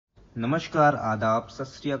नमस्कार, आदाब, सत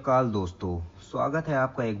श्री अकाल दोस्तों। स्वागत है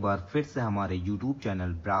आपका एक बार फिर से हमारे YouTube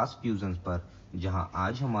चैनल ब्रास फ्यूजन्स पर, जहां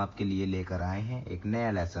आज हम आपके लिए लेकर आए हैं एक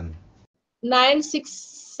नया लेसन।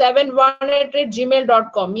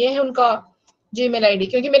 96718@gmail.com ये है उनका जीमेल आईडी,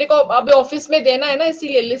 क्योंकि मेरे को अभी ऑफिस में देना है ना,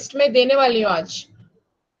 इसीलिए लिस्ट में देने वाली हूँ आज।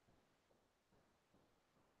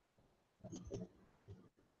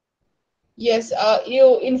 Yes,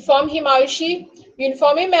 you inform him, Ayushi. You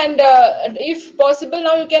inform him, and if possible,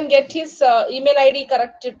 now you can get his email ID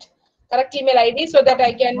correct email ID so that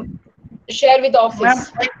I can share with the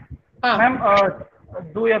office. Ma'am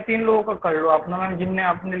 2 या 3 लोगों का कर लो अपना मैम, जिनने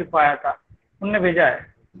आपने लिखवाया था उनने भेजा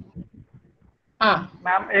है। हाँ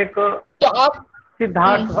मैम एक तो आप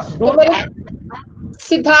सिद्धार्थ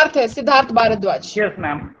है, सिद्धार्थ भारद्वाज। यस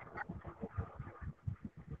मैम,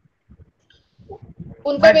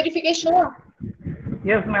 उनका वेरिफिकेशन हुआ?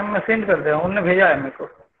 यस मैम, मैं सेंड कर दे रहा हूँ, उन्होंने भेजा है मेरे को,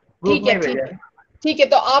 ग्रुप में भेजा है। ठीक है,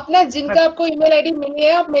 तो आप ना जिनका आपको ईमेल आईडी मिली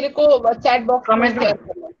है, आप मेरे को चैट बॉक्स में शेयर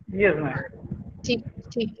कर लो। यस मैम,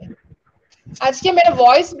 ठीक है। आज के मेरा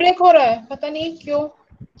वॉइस ब्रेक हो रहा है, पता नहीं क्यों।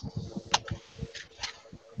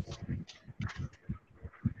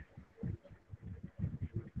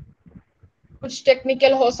 कुछ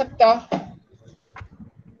टेक्निकल हो सकता।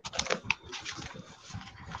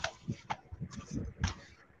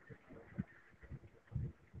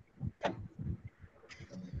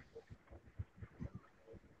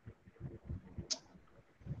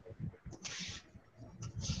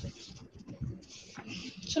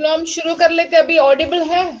 चलो हम शुरू कर लेते। अभी ऑडिबल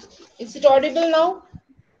है? Is it Audible now?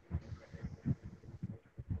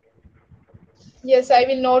 Yes, I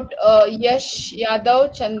will note Yash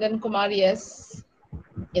Yadav, Chandan Kumar. Yes.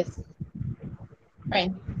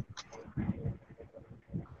 Fine.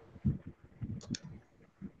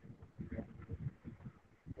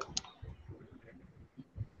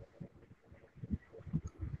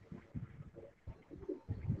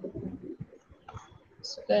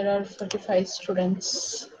 So there are 45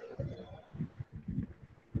 students.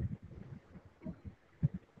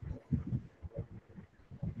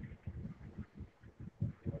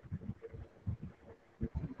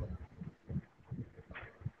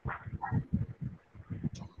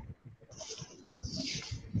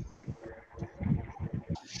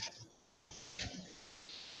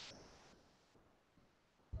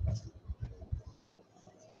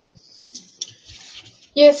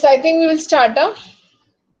 Yes, I think we will start.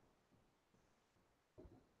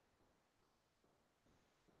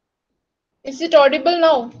 Is it audible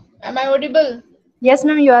now? Am I audible? Yes,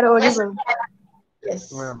 ma'am, you are audible.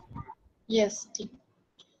 Yes. Yes.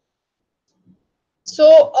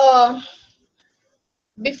 So,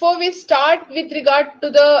 before we start with regard to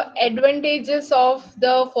the advantages of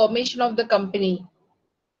the formation of the company,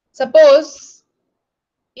 suppose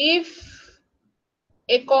if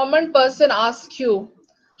a common person asks you,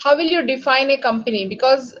 how will you define a company?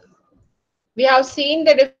 Because we have seen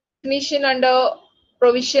the definition under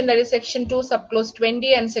provision, that is section 2 subclause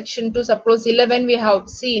 20 and section 2 subclause 11 we have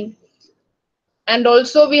seen, and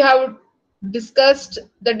also we have discussed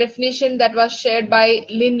the definition that was shared by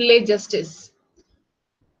Lindley Justice.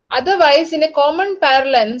 Otherwise, in a common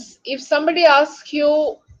parlance, if somebody asks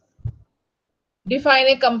you define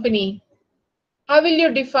a company, how will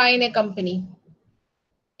you define a company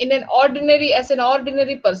in an ordinary, as an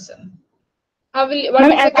ordinary person? How will you, what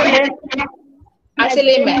is a company as a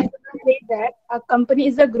layman? Say that a company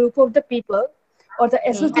is a group of the people or the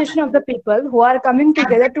association of the people who are coming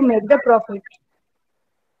together to make the profit.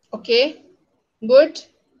 Okay, good.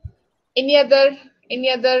 Any other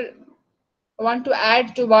want to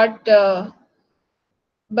add to what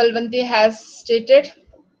Balwanti has stated?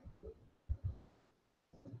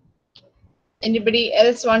 Anybody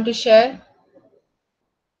else want to share?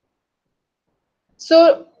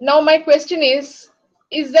 So now my question is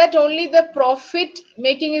that only the profit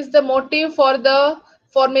making is the motive for the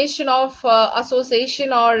formation of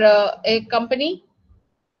association or a company?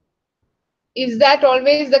 Is that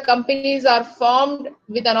always the companies are formed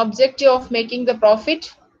with an objective of making the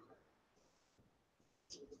profit?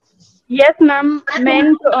 Yes, ma'am.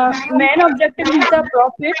 Main objective is the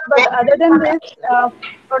profit, but other than this,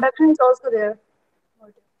 production is also there.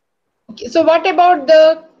 Okay, so what about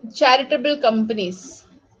the charitable companies?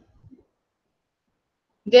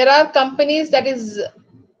 There are companies that is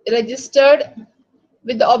registered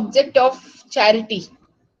with the object of charity.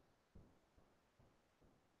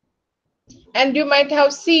 And you might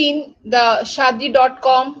have seen the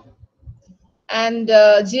Shadi.com and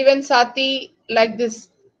Jeevan Sati, like this.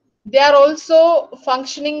 They are also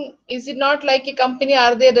functioning. Is it not like a company?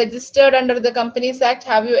 Are they registered under the Companies Act?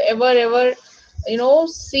 Have you ever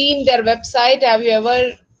seen their website? Have you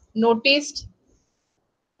ever noticed?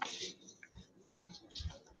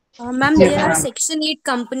 Ma'am, Yes, there are ma'am. Section 8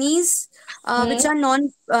 companies which are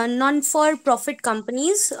non for profit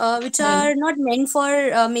companies, which are not meant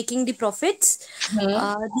for making the profits.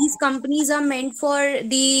 These companies are meant for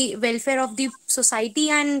the welfare of the society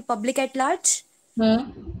and public at large.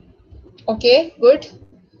 Okay, good.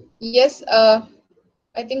 Yes,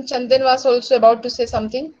 I think Chandan was also about to say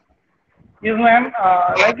something. Yes, ma'am.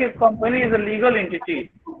 Like a company is a legal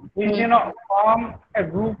entity which form a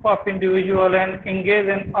group of individual and engage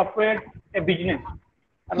and operate a business.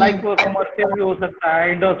 Like वो commercial भी हो सकता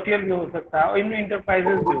है, industrial भी हो सकता है, और इन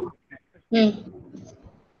enterprises भी हो सकते हैं.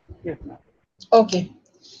 Yes, ma'am. Okay.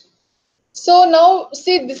 So now,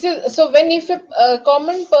 see, this is so when if a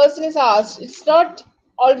common person is asked, it's not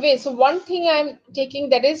always. So one thing I'm taking,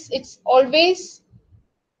 that is, it's always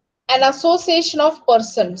an association of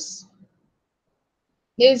persons.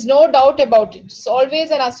 There is no doubt about it. It's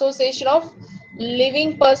always an association of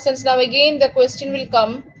living persons. Now again, the question will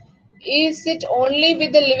come: is it only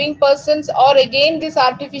with the living persons, or again these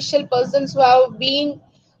artificial persons who have been,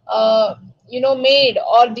 made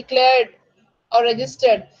or declared or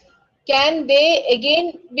registered? Can they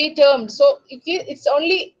again be termed? So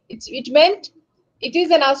it meant it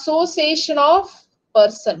is an association of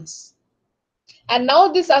persons, and now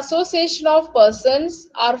this association of persons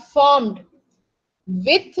are formed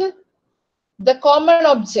with the common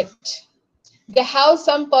object. They have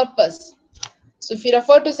some purpose. So if you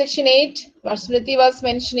refer to section 8, what Smriti was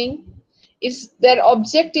mentioning, is their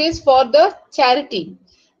object is for the charity.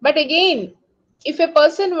 But again, if a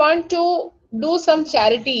person want to do some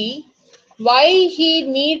charity, why he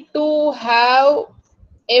need to have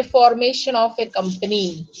a formation of a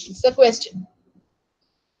company? It's the question.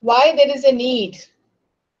 Why there is a need?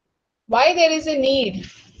 Why there is a need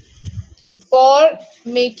for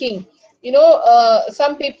making?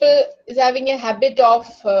 Some people is having a habit of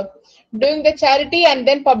doing the charity and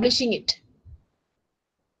then publishing it.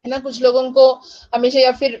 है ना, कुछ लोगों को हमेशा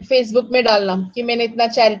या फिर Facebook में डालना कि मैंने इतना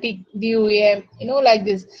चैरिटी दी हुई है, like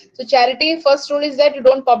this. So charity first rule is that you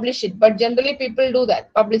don't publish it, but generally people do that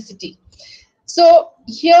publicity. So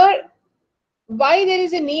here why there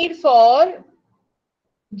is a need for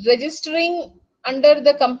registering under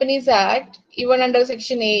the Companies Act, even under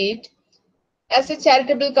section 8, as a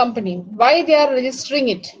charitable company? Why they are registering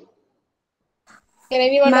it? Can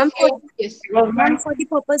anyone Ma'am, of you? Yes. ma'am, for the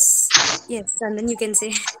purpose. Yes, Chandan, you can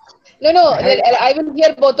say. No, I will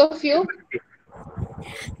hear both of you.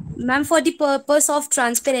 Ma'am, for the purpose of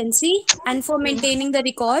transparency and for maintaining the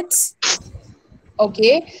records.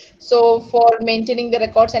 Okay, so for maintaining the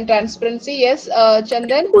records and transparency, yes,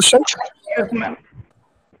 Chandan. Yes, ma'am.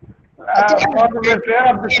 For the welfare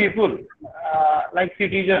of the people, like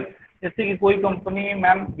citizen. जैसे कि कोई company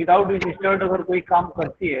ma'am without registered अगर कोई काम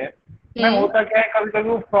करती है, ma'am होता क्या है, कभी कभी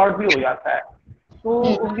वो फ्रॉड भी हो जाता है. तो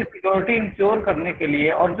उनकी सिक्योरिटी इंश्योर करने के लिए,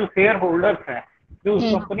 और जो शेयर होल्डर्स हैं जो उस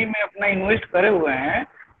कंपनी में अपना इन्वेस्ट करे हुए हैं,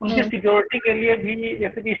 उनकी सिक्योरिटी के लिए भी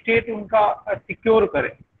जैसे कि स्टेट उनका सिक्योर करे,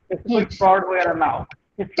 जैसे कोई फ्रॉड वगैरह ना हो,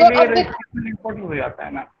 इसके लिए रजिस्ट्रेशन इम्पोर्टेंट हो जाता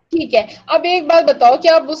है ना. ठीक है, अब एक बात बताओ कि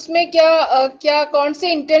आप उसमें क्या कौन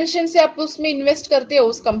से इंटेंशन से आप उसमें इन्वेस्ट करते हो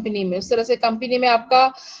उस कंपनी में? उस तरह से कंपनी में आपका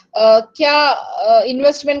क्या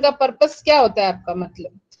इन्वेस्टमेंट का पर्पस क्या होता है आपका?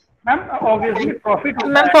 मतलब ma'am obviously profit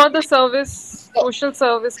ma'am for the service, social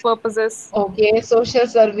service purposes. Okay, social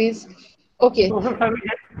service. Okay, social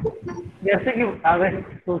service जैसे कि अगर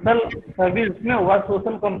सोशल सर्विस में हुआ,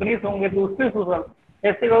 सोशल कंपनीज होंगे तो उससे सोशल,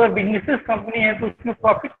 जैसे कि अगर बिजनेसेस कंपनी है तो उसमें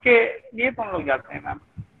प्रॉफिट के लिए तो हम लोग जाते हैं मैम.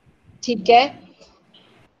 ठीक है,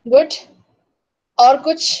 गुड. और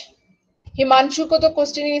कुछ? हिमांशु को तो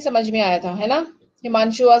क्वेश्चन ही नहीं समझ में आया था, है ना?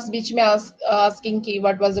 हिमांशु वाज बीच में आस्किंग की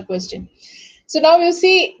what was the question. So now you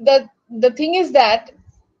see the thing is that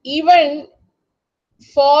even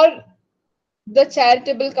for the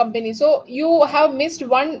charitable company, so you have missed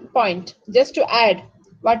one point. Just to add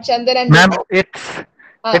what Chandan and ma'am, it's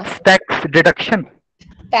tax deduction.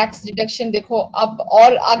 Tax deduction. देखो अब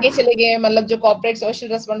और आगे चले गए, मतलब जो corporate social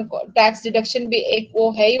responsibility, tax deduction भी एक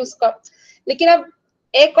वो है ही उसका. लेकिन अब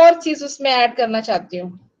एक और चीज उसमें ऐड करना चाहती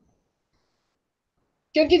हूँ,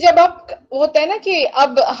 क्योंकि जब आप होता है ना कि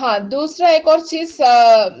अब हाँ, दूसरा एक और चीज,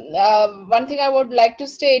 one thing I would like to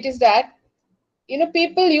state is that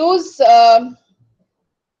people use,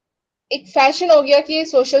 एक फैशन हो गया कि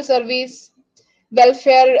social service,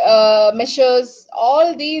 welfare measures,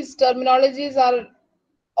 all these terminologies are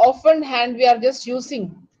often hand we are just using,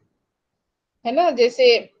 है ना? जैसे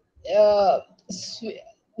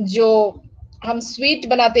जो हम स्वीट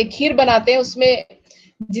बनाते, खीर बनाते हैं, उसमें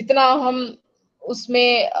जितना हम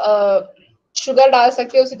उसमें शुगर डाल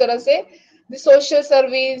सकते हैं, उसी तरह से the social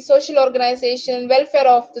service, social organization, welfare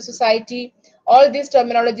of the society, all these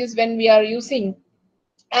terminologies when we are using.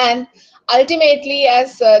 And ultimately,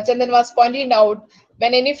 as Chandan was pointing out,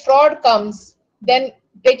 when any fraud comes, then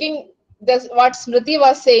taking this, what Smriti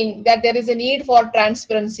was saying, that there is a need for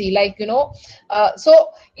transparency, like, so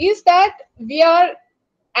is that we are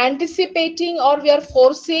anticipating or we are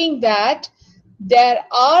foreseeing that there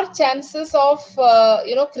are chances of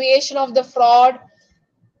creation of the fraud,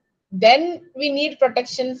 then we need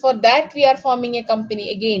protection. For that we are forming a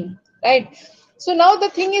company again, right? So now the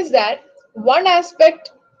thing is that one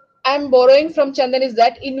aspect I'm borrowing from Chandan is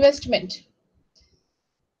that investment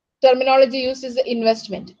terminology used is the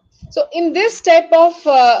investment. So in this type of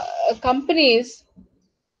companies,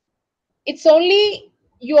 it's only,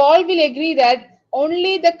 you all will agree that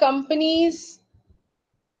only the companies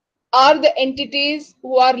are the entities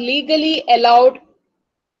who are legally allowed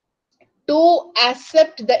to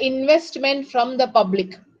accept the investment from the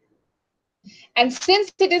public. And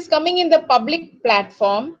since it is coming in the public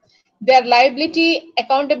platform, their liability,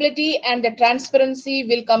 accountability, and the transparency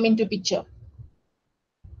will come into picture.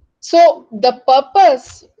 So the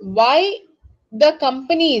purpose why the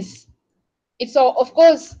companies, it's of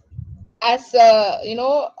course, as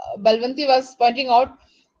Balvanti was pointing out,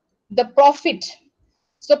 the profit.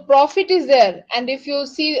 So profit is there, and if you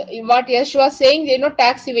see what Yash was saying,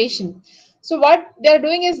 tax evasion. So what they're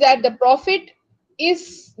doing is that the profit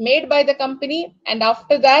is made by the company, and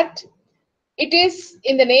after that, it is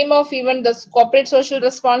in the name of even the corporate social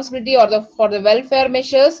responsibility or for the welfare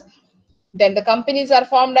measures. Then the companies are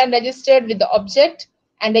formed and registered with the object,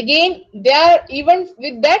 and again they are, even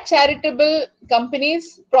with that charitable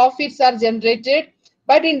companies, profits are generated,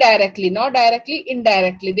 but indirectly, not directly,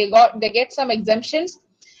 indirectly. They get some exemptions.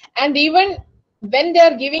 And even when they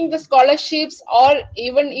are giving the scholarships, or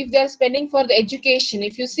even if they are spending for the education,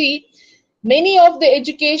 if you see, many of the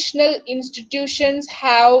educational institutions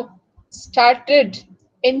have started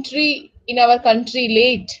entry in our country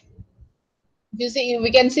late. You see,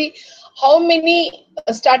 we can see how many,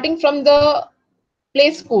 starting from the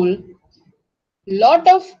play school, lot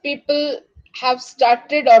of people have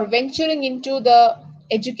started or venturing into the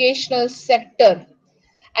educational sector,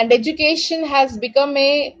 and education has become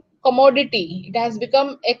a commodity. It has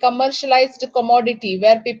become a commercialized commodity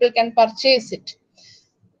where people can purchase it.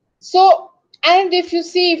 So, and if you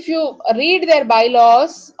see, if you read their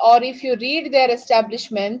bylaws or if you read their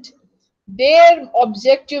establishment, their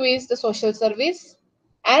objective is the social service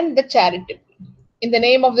and the charity, in the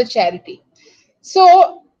name of the charity.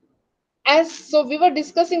 So so we were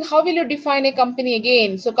discussing, how will you define a company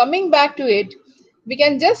again? So coming back to it, we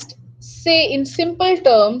can just say in simple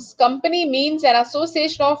terms, company means an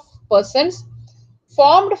association of persons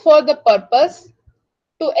formed for the purpose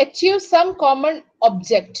to achieve some common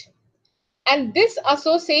object. And this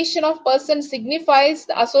association of persons signifies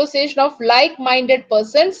the association of like-minded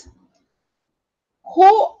persons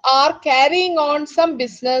who are carrying on some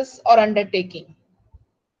business or undertaking,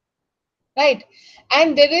 right?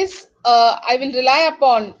 And there is, I will rely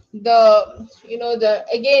upon the,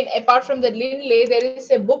 again, apart from the Lindley, there is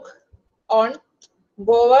a book on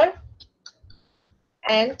Gower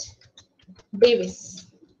and Davis.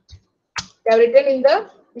 They have written in the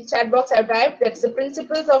chat box I've typed, that's the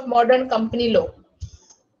principles of modern company law.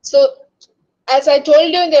 So as I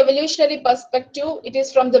told you, in the evolutionary perspective, it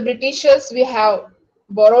is from the Britishers we have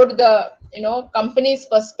borrowed the company's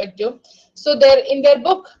perspective. So there in their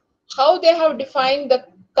book, how they have defined the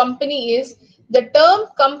company is, the term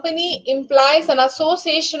company implies an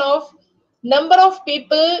association of number of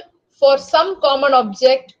people for some common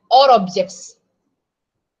object or objects.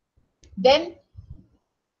 Then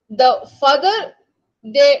the further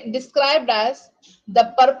they described as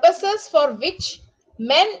the purposes for which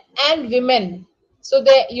men and women, so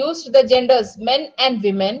they used the genders men and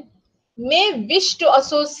women, may wish to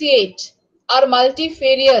associate are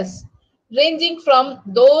multifarious, ranging from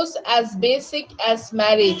those as basic as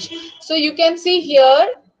marriage. So you can see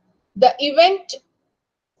here the event,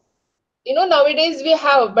 nowadays we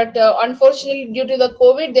have, but unfortunately due to the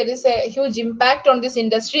COVID, there is a huge impact on this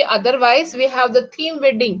industry. Otherwise, we have the theme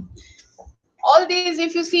wedding. All these,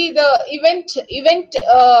 if you see the event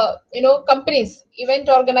companies, event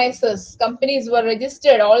organizers, companies were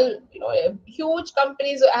registered, all huge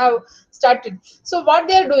companies have started. So what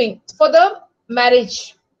they are doing for the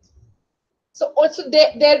marriage, so also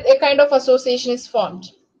there a kind of association is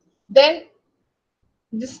formed. Then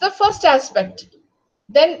this is the first aspect.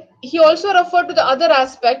 Then he also referred to the other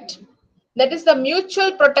aspect, that is the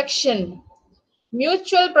mutual protection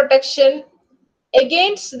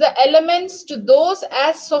against the elements to those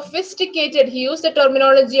as sophisticated. He used the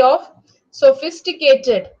terminology of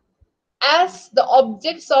sophisticated as the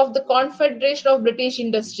objects of the Confederation of British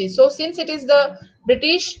Industry. So since it is the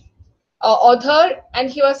British author and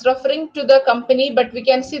he was referring to the company, but we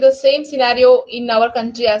can see the same scenario in our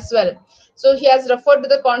country as well. So he has referred to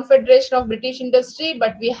the Confederation of British Industry,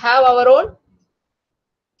 but we have our own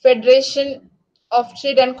Federation of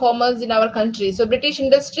Trade and Commerce in our country. So British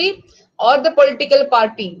industry or the political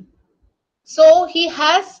party. So he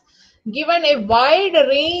has given a wide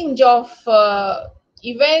range of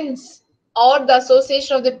events or the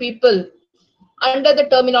association of the people under the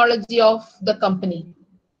terminology of the company.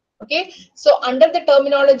 Okay, so under the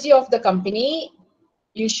terminology of the company,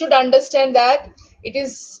 you should understand that it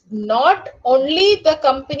is not only the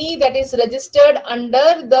company that is registered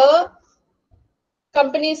under the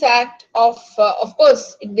Companies Act of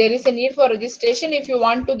course, there is a need for registration if you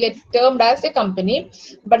want to get termed as a company,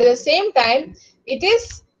 but at the same time, it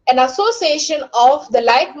is an association of the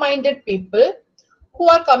like-minded people who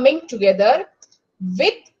are coming together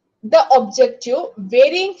with the objective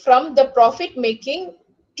varying from the profit making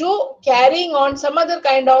to carrying on some other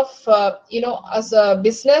kind of, as a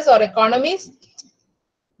business or economies.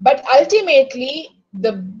 But ultimately,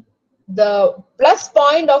 the plus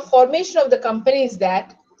point of formation of the company is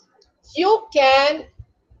that you can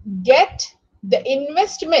get the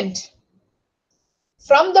investment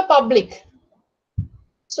from the public.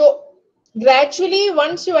 So gradually,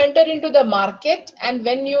 once you enter into the market and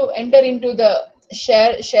when you enter into the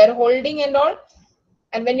shareholding and all,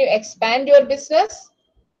 and when you expand your business,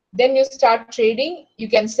 then you start trading, you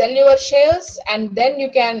can sell your shares, and then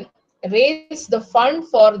you can raise the fund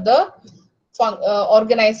for the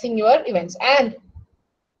organizing your events. And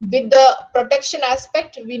with the protection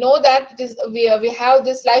aspect, we know that we have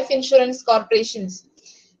this life insurance corporations,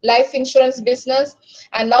 life insurance business,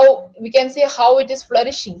 and now we can see how it is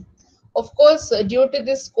flourishing. Of course, due to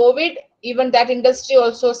this COVID, even that industry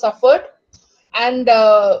also suffered, and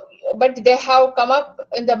but they have come up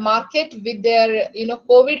in the market with their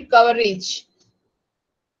COVID coverage,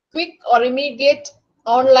 quick or immediate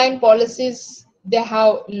online policies they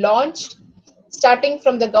have launched, starting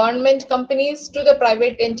from the government companies to the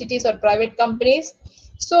private entities or private companies.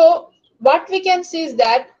 So what we can see is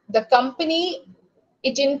that the company,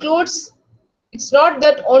 it includes, it's not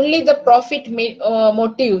that only the profit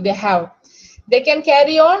motive they have, they can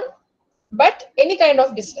carry on, but any kind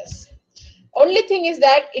of business. Only thing is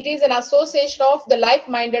that it is an association of the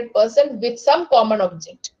like-minded person with some common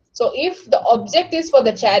object. So if the object is for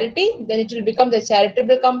the charity, then it will become the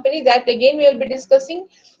charitable company. That again we will be discussing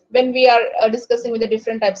when we are discussing with the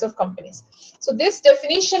different types of companies. So this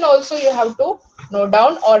definition also you have to note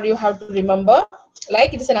down, or you have to remember,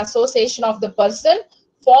 like it is an association of the person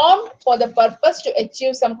formed for the purpose to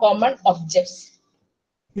achieve some common objects.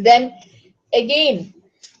 Then again,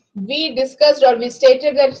 we discussed or we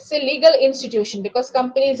stated that it's a legal institution because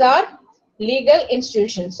companies are legal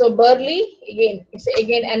institutions. So Burley, again, it's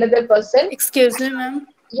again another person. Excuse me, ma'am.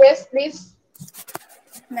 Yes, please.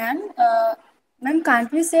 Ma'am, ma'am,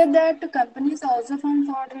 can't we say that companies also formed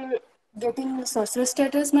for getting social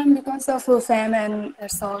status, ma'am, because of fame and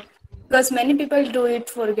that's all? Because many people do it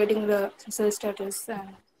for getting the social status and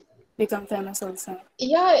become famous also.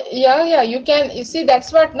 Yeah. You can. You see,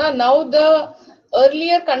 that's what now the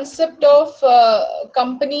earlier concept of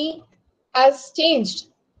company has changed.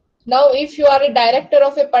 Now, if you are a director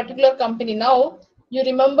of a particular company, now you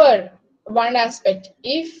remember one aspect.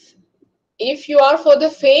 If you are for the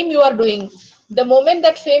fame you are doing, the moment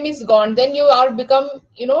that fame is gone, then you are become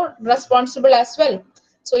responsible as well.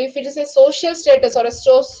 So if it is a social status or a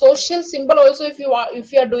social symbol also, if you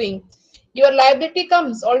are doing, your liability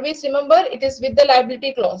comes. Always remember, it is with the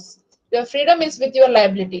liability clause. Your freedom is with your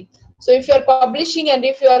liability. So if you are publishing and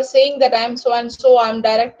if you are saying that I am so and so, I am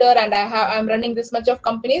director and I'm running this much of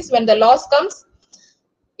companies, when the loss comes,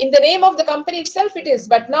 in the name of the company itself it is,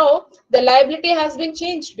 but now the liability has been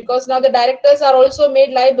changed because now the directors are also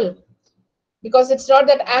made liable, because it's not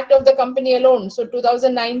that act of the company alone. So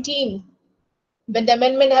 2019, when the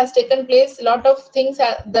amendment has taken place, a lot of things,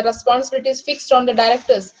 the responsibility is fixed on the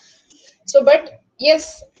directors. So, but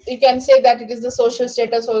yes, you can say that it is the social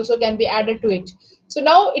status also can be added to it. So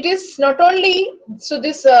now it is not only, so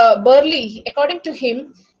this Burley, according to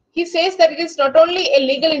him, he says that it is not only a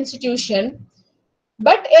legal institution,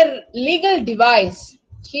 but a legal device.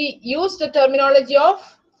 He used the terminology of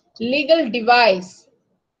legal device.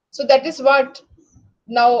 So that is what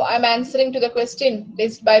now I'm answering to the question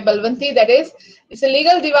raised by Balvanti, that is, it's a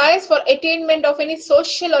legal device for attainment of any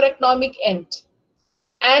social or economic end,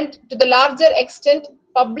 and to the larger extent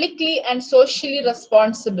publicly and socially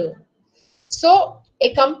responsible. So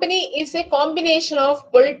A company is a combination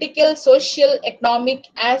of political, social, economic,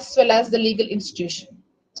 as well as the legal institution.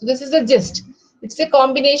 So this is the gist. It's a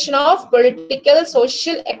combination of political,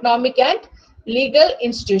 social, economic, and legal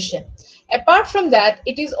institution. Apart from that,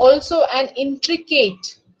 it is also an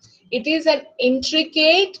intricate,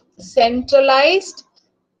 centralized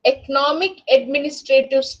economic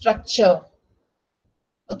administrative structure.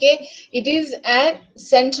 Okay, it is a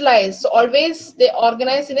centralized, so always they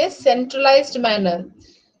organize in a centralized manner.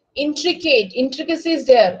 Intricacy is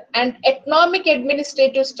there, and economic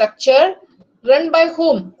administrative structure run by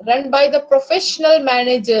whom? Run by the professional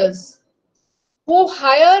managers who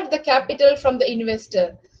hire the capital from the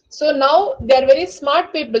investor. So now they are very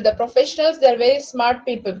smart people. The professionals, they are very smart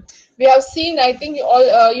people. We have seen, I think you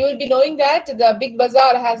all you will be knowing that the Big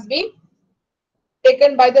Bazaar has been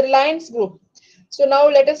taken by the Reliance Group. So now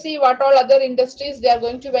let us see what all other industries they are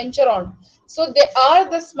going to venture on. So they are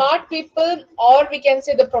the smart people, or we can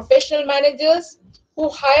say the professional managers who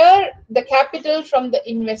hire the capital from the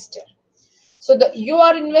investor. So you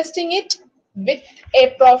are investing it with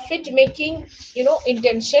a profit making,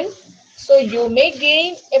 intention. So you may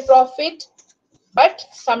gain a profit, but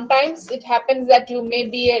sometimes it happens that you may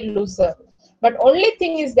be a loser. But only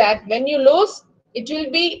thing is that when you lose, it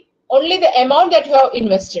will be only the amount that you have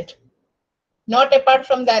invested, not apart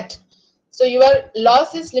from that. So your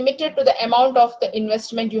loss is limited to the amount of the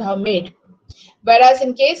investment you have made. Whereas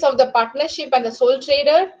in case of the partnership and the sole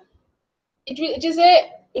trader, it is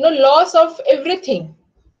a loss of everything,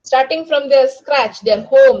 starting from their scratch, their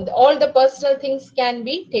home, all the personal things can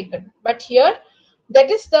be taken. But here, that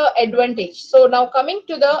is the advantage. So now coming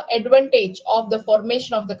to the advantage of the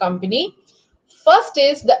formation of the company. First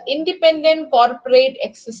is the independent corporate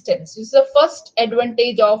existence. This is the first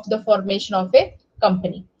advantage of the formation of a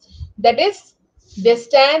company. That is, they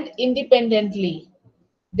stand independently.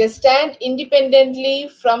 They stand independently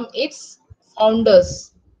from its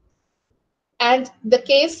founders. And the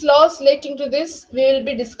case laws relating to this, we will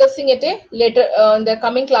be discussing it later in the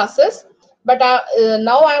coming classes. But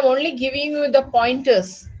now I am only giving you the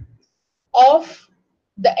pointers of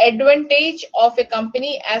the advantage of a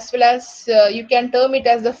company, as well as you can term it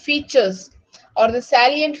as the features or the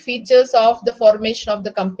salient features of the formation of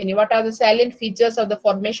the company. What are the salient features of the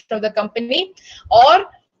formation of the company, or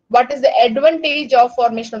what is the advantage of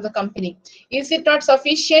formation of the company? Is it not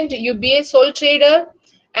sufficient you be a sole trader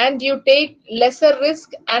and you take lesser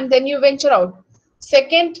risk and then you venture out?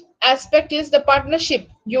 Second aspect is the partnership.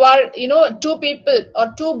 You are, two people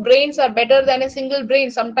or two brains are better than a single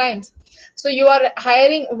brain sometimes. So you are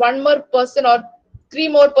hiring one more person or three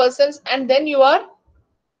more persons, and then you are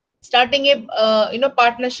starting a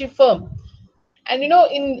partnership firm. And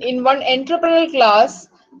in one entrepreneurial class,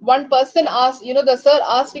 one person asked, the sir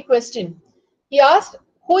asked a question. He asked,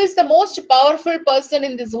 who is the most powerful person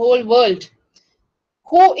in this whole world?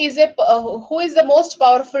 Who is the most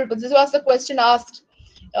powerful? This was the question asked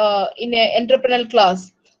in an entrepreneurial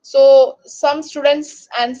class. So some students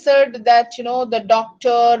answered that the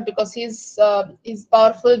doctor, because he's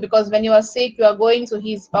powerful, because when you are sick you are going, so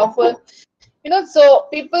he's powerful. So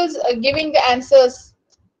people's giving the answers,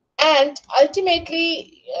 and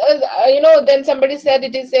ultimately then somebody said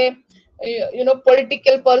it is a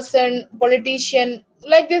political person, politician,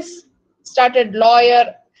 like this, started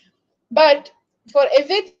lawyer. But for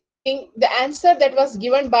everything, the answer that was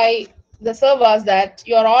given by the sir was that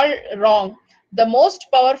you are all wrong. The most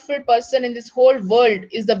powerful person in this whole world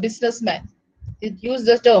is the businessman. It used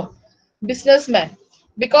the term businessman,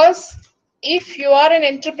 because if you are an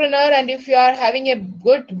entrepreneur and if you are having a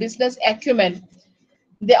good business acumen,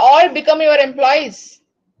 they all become your employees.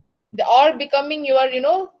 They all becoming your,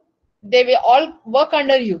 they will all work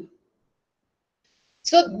under you.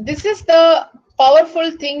 So this is the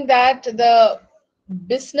powerful thing that the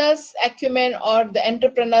business acumen or the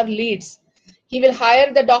entrepreneur leads. He will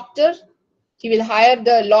hire the doctor, he will hire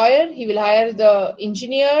the lawyer, he will hire the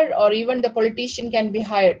engineer, or even the politician can be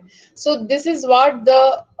hired. So this is what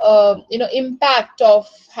the impact of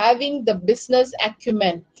having the business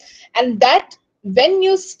acumen. And that when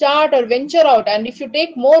you start or venture out, and if you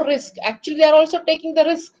take more risk, actually they are also taking the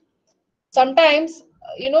risk. Sometimes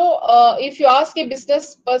if you ask a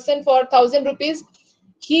business person for 1,000 rupees,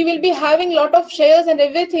 he will be having lot of shares and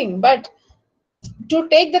everything, but to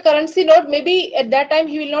take the currency note, maybe at that time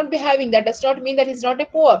he will not be having. That does not mean that he's not a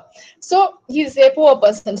poor. So he's a poor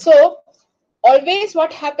person. So always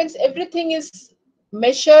what happens, everything is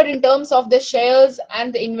measured in terms of the shares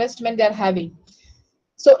and the investment they're having.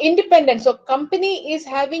 So independent. So company is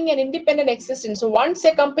having an independent existence. So once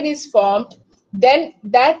a company is formed, then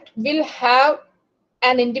that will have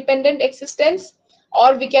an independent existence.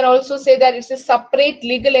 or we can also say that it's a separate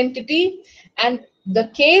legal entity. And the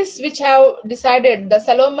case which have decided, the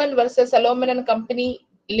Salomon versus Salomon and Company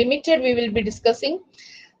Limited, we will be discussing.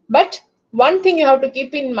 But one thing you have to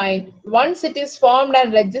keep in mind, once it is formed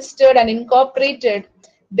and registered and incorporated,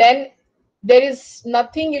 then there is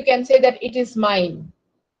nothing you can say that it is mine.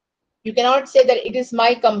 You cannot say that it is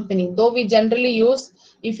my company, though we generally use,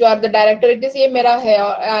 if you are the director, it is ye mera hai,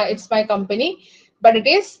 or it's my company, but it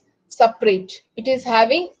is separate. It is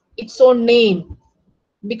having its own name,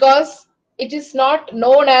 because it is not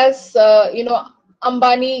known as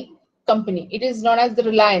Ambani company. It is known as the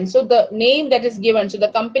Reliance. So the name that is given, so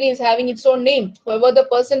the company is having its own name. Whoever the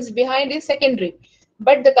persons behind is secondary,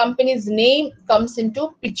 but the company's name comes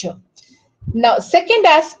into picture. Now, second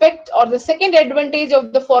aspect or the second advantage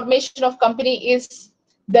of the formation of company is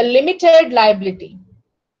the limited liability.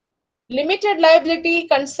 Limited liability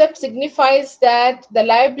concept signifies that the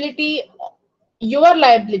liability, your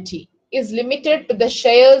liability, is limited to the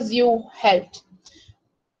shares you held.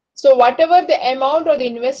 So whatever the amount or the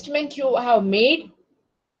investment you have made,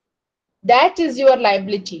 that is your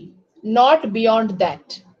liability, not beyond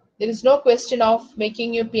that. There is no question of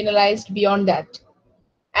making you penalized beyond that.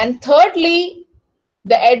 And thirdly,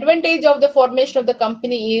 the advantage of the formation of the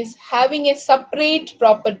company is having a separate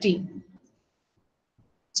property.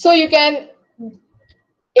 So you can,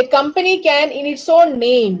 a company can in its own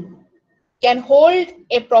name can hold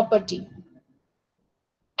a property,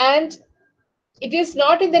 and it is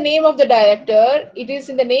not in the name of the director, it is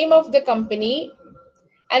in the name of the company.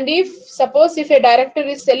 And if suppose if a director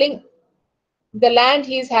is selling the land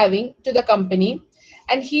he is having to the company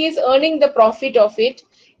and he is earning the profit of it,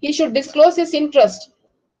 he should disclose his interest.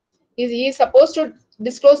 He is supposed to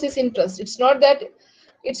disclose his interest. It's not that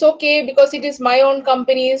it's okay because it is my own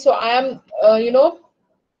company, so I am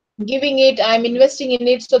giving it, I am investing in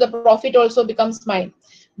it, so the profit also becomes mine.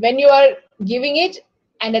 When you are giving it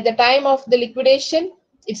and at the time of the liquidation,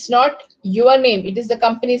 it's not your name, it is the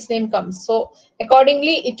company's name comes. So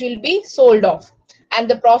accordingly, it will be sold off, and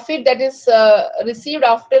the profit that is received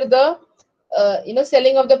after the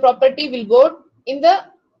selling of the property will go in the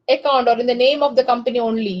account or in the name of the company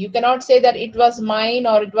only. You cannot say that it was mine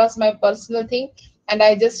or it was my personal thing and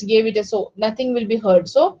I just gave it, so nothing will be heard.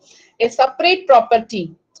 So a separate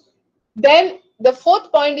property. Then the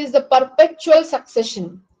fourth point is the perpetual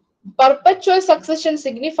succession. Perpetual succession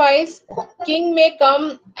signifies king may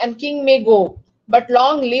come and king may go, but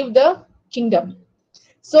long live the kingdom.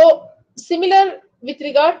 So similar with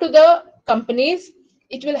regard to the companies,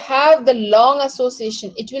 it will have the long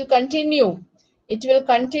association. It will continue. It will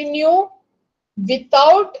continue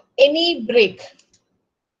without any break.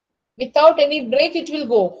 Without any break, it will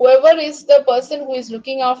go. Whoever is the person who is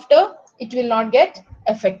looking after, it will not get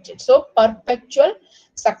affected. So perpetual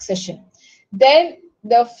succession. Then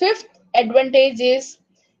the fifth advantage is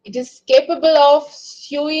it is capable of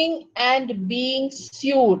suing and being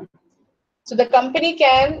sued. So the company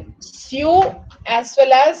can sue as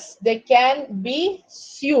well as they can be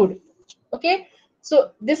sued. Okay.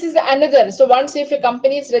 So this is another. So once if a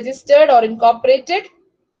company is registered or incorporated,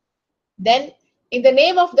 then in the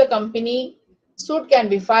name of the company, suit can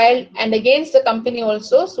be filed, and against the company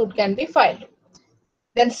also suit can be filed.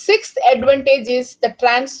 Then sixth advantage is the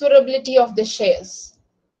transferability of the shares.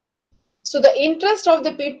 So the interest of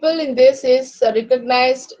the people in this is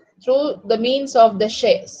recognized through the means of the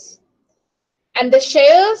shares. And the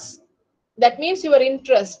shares, that means your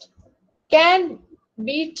interest, can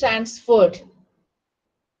be transferred.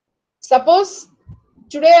 Suppose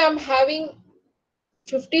today I'm having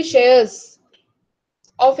 50 shares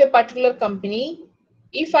of a particular company.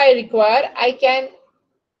 If I require, I can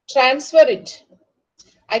transfer it.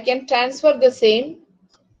 I can transfer the same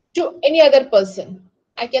to any other person.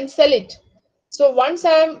 I can sell it. So once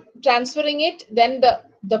I am transferring it, then the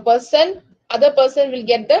other person will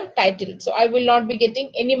get the title. So I will not be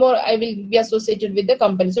getting any more. I will be associated with the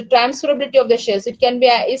company. So transferability of the shares, it can be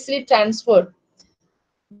easily transferred.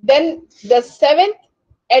 Then the seventh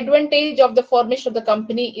advantage of the formation of the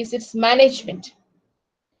company is its management.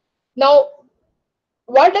 Now,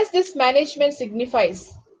 what does this management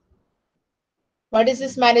signifies? What is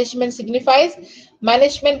this management signifies?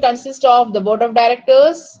 Management consists of the board of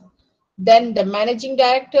directors, then the managing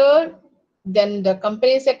director, then the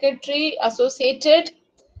company secretary associated,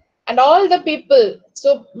 and all the people.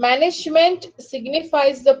 So management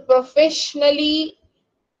signifies the professionally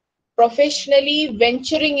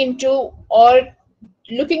venturing into or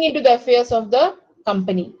looking into the affairs of the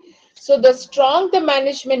company. So the strong the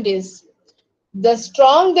management is, the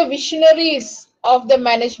strong the visionaries of the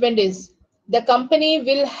management is, the company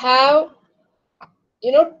will have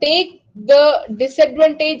take the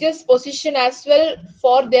disadvantageous position as well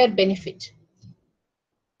for their benefit.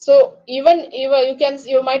 So even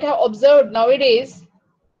you might have observed nowadays,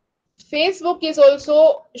 Facebook is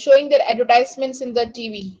also showing their advertisements in the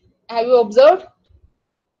TV. Have you observed?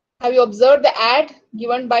 Have you observed the ad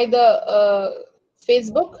given by the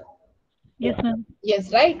Facebook? Yes, ma'am.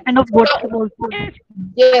 Yes, right. And of So WhatsApp now, also.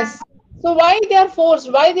 yes. So why they are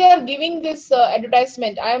forced? Why they are giving this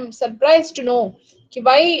advertisement? I am surprised to know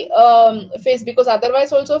why face, because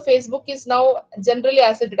otherwise also Facebook is now generally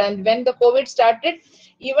accepted. And when the COVID started,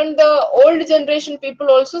 even the old generation people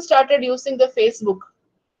also started using the Facebook.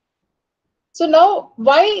 So now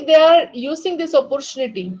why they are using this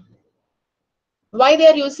opportunity? Why they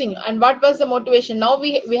are using, and what was the motivation? Now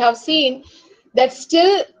we have seen that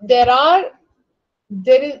still there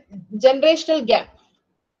is generational gap.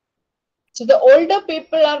 So the older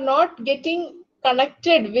people are not getting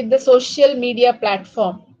connected with the social media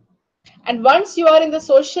platform. And once you are in the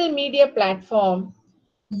social media platform,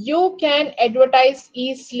 you can advertise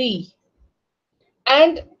easily.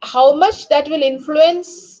 And how much that will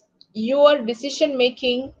influence your decision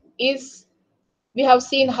making is, we have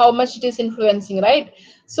seen how much it is influencing, right?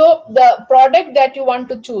 So the product that you want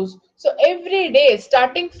to choose. So every day,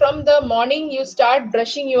 starting from the morning, you start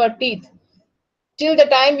brushing your teeth till the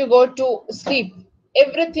time you go to sleep,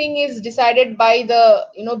 everything is decided by the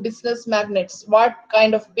business magnets. What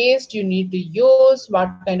kind of paste you need to use, what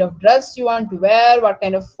kind of dress you want to wear, what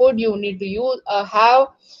kind of food you need to have,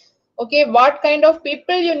 okay, what kind of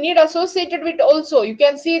people you need associated with. Also you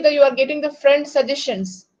can see that you are getting the friend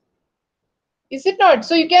suggestions, is it not?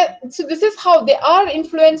 So you can, so this is how they are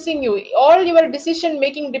influencing you. All your decision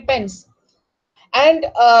making depends. And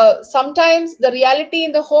sometimes the reality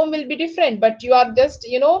in the home will be different, but you are just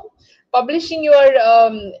publishing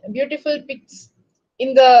your beautiful pics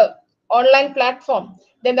in the online platform,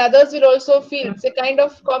 then the others will also feel it's a kind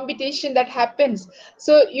of competition that happens.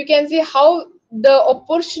 So you can see how the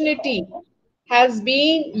opportunity has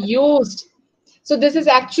been used. So this is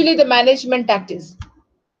actually the management tactics.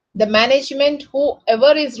 The management,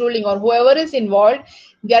 whoever is ruling or whoever is involved,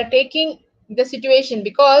 they are taking the situation,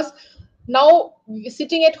 because now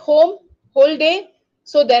sitting at home whole day,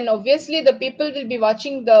 so then obviously the people will be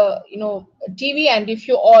watching the TV, and if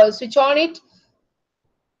you all switch on it,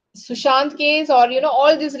 Sushant case or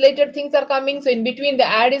all these related things are coming. So in between the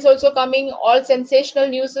ad is also coming, all sensational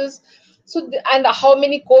newses. So and how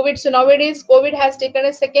many COVID, so nowadays COVID has taken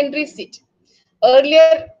a secondary seat.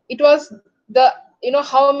 Earlier it was the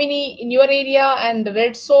how many in your area and the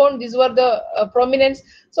red zone, these were the prominence.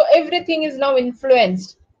 So everything is now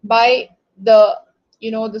influenced by the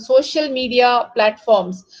the social media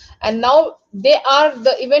platforms, and now they are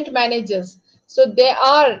the event managers, so they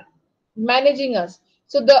are managing us.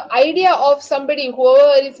 So the idea of somebody,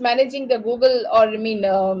 whoever is managing the Google, or I mean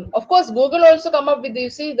of course Google also come up with, you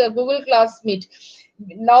see, the Google Classmeet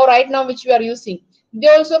now, right now, which we are using, they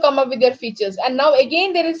also come up with their features. And now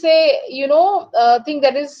again there is a thing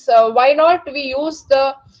that is why not we use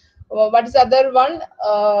the what is the other one,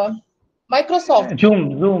 Microsoft.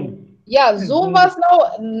 Zoom. Yeah, Zoom was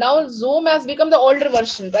now Zoom has become the older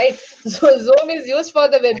version, right? So Zoom is used for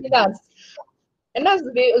the webinars, and now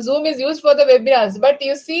Zoom is used for the webinars. But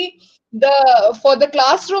you see, the for the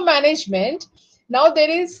classroom management, now there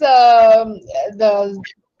is the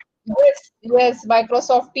yes,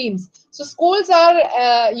 Microsoft Teams. So schools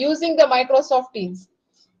are using the Microsoft Teams.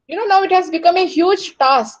 Now it has become a huge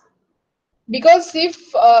task, because if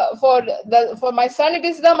for my son it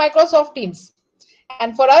is the Microsoft Teams,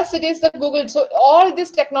 and for us it is the Google. So all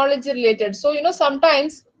this technology related. So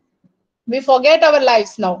sometimes we forget our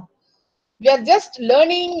lives now. We are just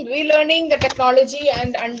learning, relearning the technology,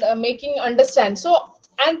 and making understand. So,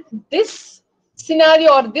 and this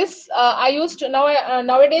scenario, or this I used to now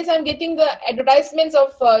nowadays I'm getting the advertisements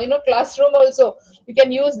of classroom also. You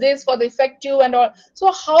can use this for the effective and all.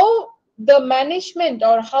 So how the management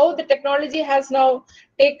or how the technology has now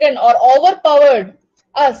taken or overpowered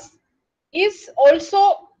us is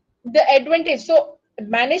also the advantage. So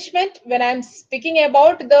management, when I'm speaking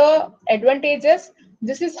about the advantages,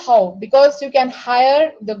 this is how, because you can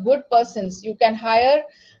hire the good persons, you can hire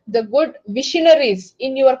the good visionaries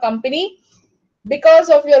in your company because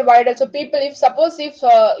of your wider. So people, if suppose if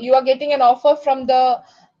you are getting an offer from the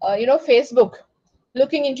Facebook,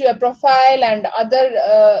 looking into your profile and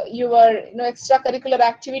other your extracurricular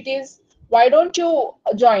activities, why don't you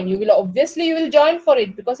join? You will obviously you will join for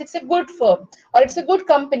it because it's a good firm or it's a good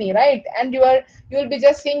company, right? And you will be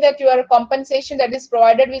just seeing that your compensation that is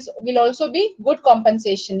provided will also be good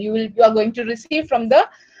compensation. You are going to receive from the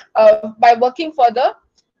by working for the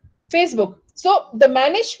Facebook. So the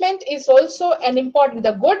management is also an important,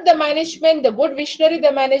 the management, the good visionary,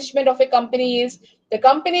 the management of a company is, the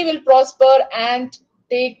company will prosper and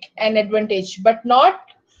take an advantage, but not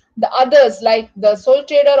the others like the sole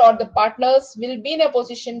trader or the partners will be in a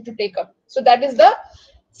position to take up. So that is the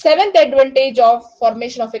seventh advantage of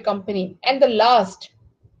formation of a company. And the last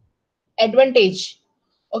advantage,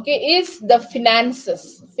 okay, is the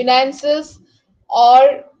finances,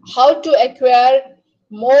 or how to acquire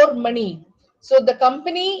more money. So the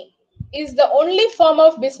company is the only form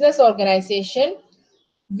of business organization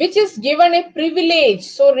which is given a privilege.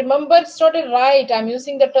 So remember, it's not a right, I'm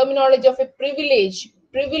using the terminology of a privilege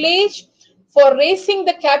for raising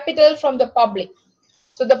the capital from the public.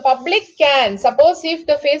 So the public can, suppose if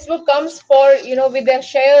the Facebook comes for, with their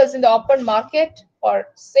shares in the open market for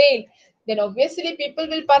sale, then obviously people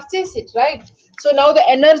will purchase it, right? So now the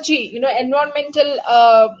energy, environmental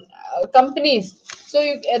companies. So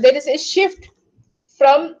there is a shift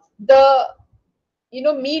from the,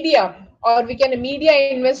 media, or we can media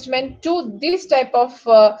investment, to this type of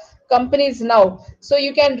companies now. So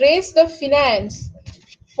you can raise the finance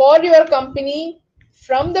for your company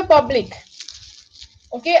from the public.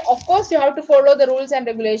 Okay, of course you have to follow the rules and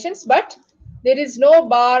regulations, but there is no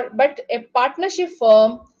bar, but a partnership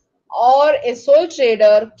firm or a sole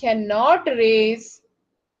trader cannot raise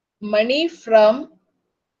money from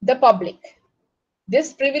the public.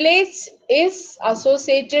 This privilege is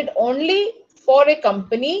associated only for a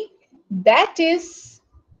company that is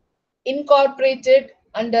incorporated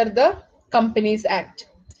under the Companies Act.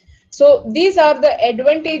 So these are the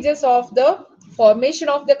advantages of the formation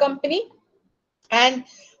of the company. And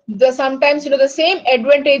the sometimes, the same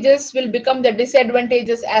advantages will become the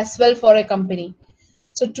disadvantages as well for a company.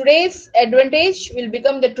 So today's advantage will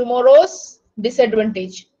become the tomorrow's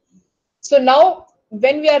disadvantage. So now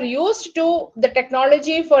when we are used to the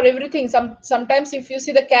technology for everything, sometimes if you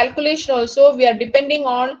see the calculation also, we are depending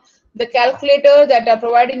on the calculator that are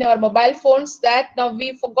provided in our mobile phones, that now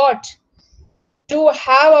we forgot to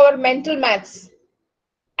have our mental maths.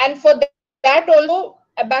 And for that also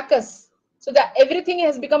abacus, so that everything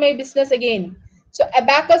has become a business again. So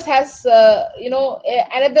abacus has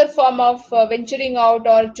another form of venturing out,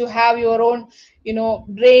 or to have your own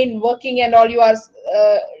brain working and all, you are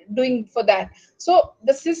doing for that. So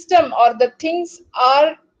the system or the things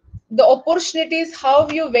are the opportunities, how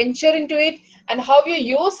you venture into it and how you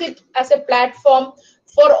use it as a platform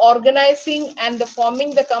for organizing and the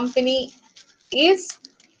forming the company, is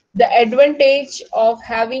the advantage of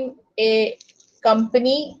having a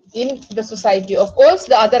company in the society. Of course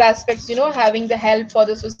the other aspects, having the help for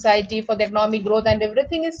the society, for the economic growth and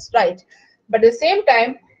everything is right, but at the same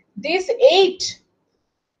time these eight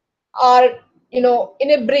are, in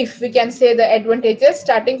a brief, we can say the advantages,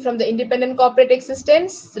 starting from the independent corporate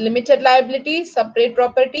existence, limited liability, separate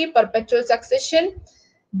property, perpetual succession,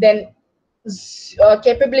 then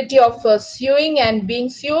capability of suing and being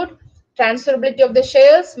sued, transferability of the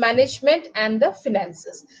shares, management, and the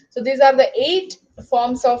finances. So these are the eight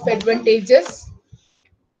forms of advantages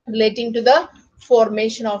relating to the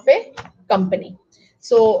formation of a company.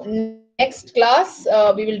 So next class,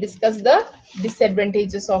 we will discuss the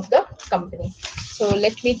disadvantages of the company. So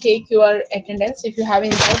let me take your attendance. If you have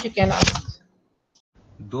any doubt, you can ask.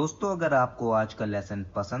 दोस्तों, अगर आपको आज का lesson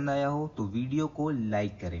पसंद आया हो तो video को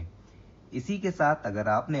लाइक करें। इसी के साथ अगर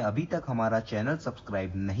आपने अभी तक हमारा चैनल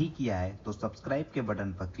सब्सक्राइब नहीं किया है तो सब्सक्राइब के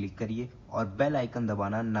बटन पर क्लिक करिए और बेल आइकन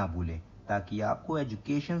दबाना ना भूलें, ताकि आपको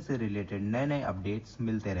एजुकेशन से रिलेटेड नए नए अपडेट्स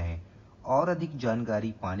मिलते रहें। और अधिक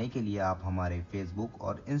जानकारी पाने के लिए आप हमारे फेसबुक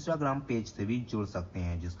और इंस्टाग्राम पेज से भी जुड़ सकते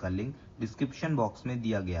हैं, जिसका लिंक डिस्क्रिप्शन बॉक्स में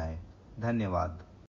दिया गया है। धन्यवाद।